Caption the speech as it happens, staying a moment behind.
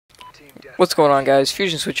What's going on, guys?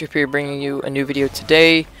 Fusion Switch up here, bringing you a new video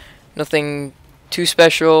today. Nothing too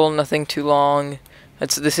special, nothing too long.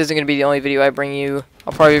 This isn't going to be the only video I bring you.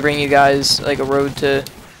 I'll probably bring you guys like a Road to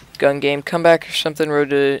Gun Game Comeback or something, Road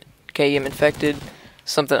to KEM Infected,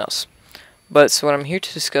 something else. But so what I'm here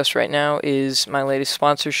to discuss right now is my latest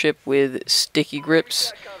sponsorship with Sticky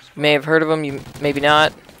Grips. You may have heard of them, you maybe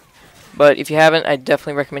not. But if you haven't, I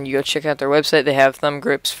definitely recommend you go check out their website. They have thumb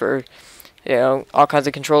grips for, you know, all kinds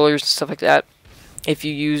of controllers and stuff like that. If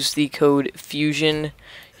you use the code FUSION,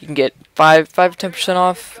 you can get 5 to 10%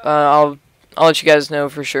 off. I'll let you guys know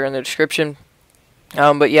for sure in the description.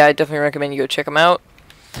 But yeah, I definitely recommend you go check them out.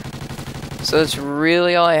 So that's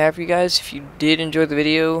really all I have for you guys. If you did enjoy the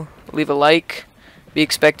video, leave a like. Be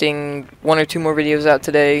expecting 1 or 2 more videos out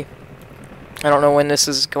today. I don't know when this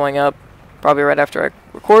is going up. Probably right after I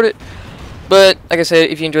record it. But like I said,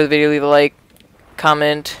 if you enjoy the video, leave a like.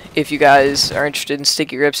 Comment if you guys are interested in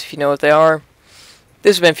Sticky Grips, if you know what they are.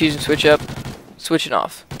 This has been Fusion Switch Up, switching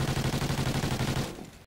off.